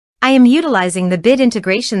I am utilizing the Bit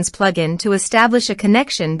Integrations plugin to establish a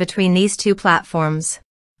connection between these two platforms.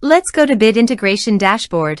 Let's go to Bit Integration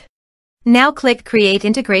Dashboard. Now click Create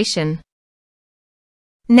Integration.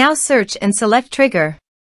 Now search and select Trigger,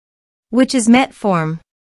 which is MetForm.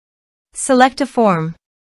 Select a form.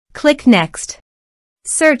 Click Next.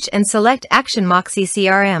 Search and select Action Moxie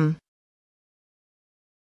CRM.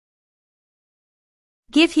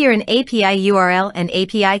 Give here an API URL and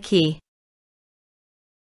API key.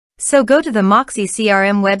 So go to the Moxie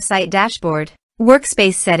CRM website dashboard,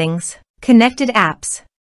 Workspace Settings, Connected Apps,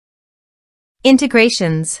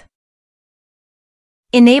 Integrations.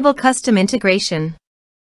 Enable Custom Integration.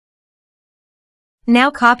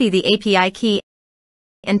 Now copy the API key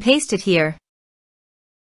and paste it here.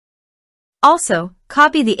 Also,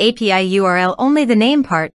 copy the API URL, only the name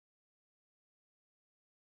part,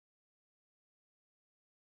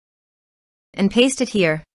 and paste it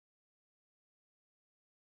here.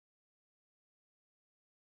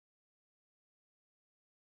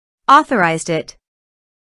 Authorized it.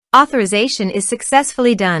 Authorization is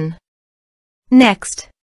successfully done. Next.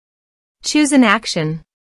 Choose an action.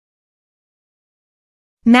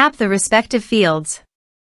 Map the respective fields.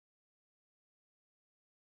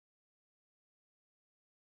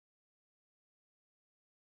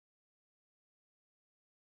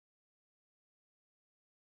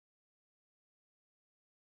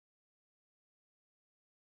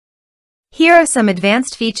 Here are some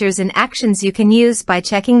advanced features and actions you can use by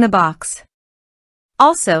checking the box.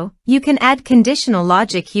 Also, you can add conditional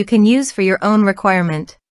logic you can use for your own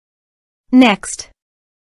requirement. Next.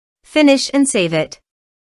 Finish and save it.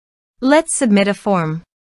 Let's submit a form.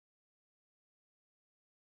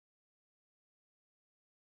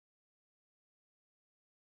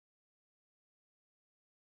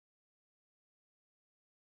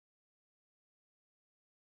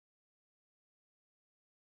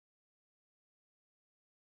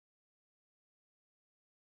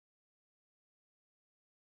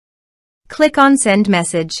 Click on Send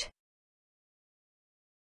Message.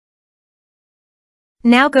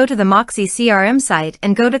 Now go to the Moxie CRM site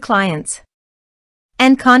and go to Clients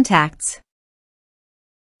and Contacts.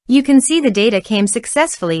 You can see the data came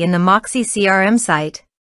successfully in the Moxie CRM site.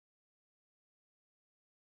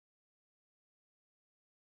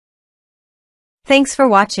 Thanks for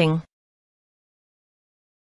watching.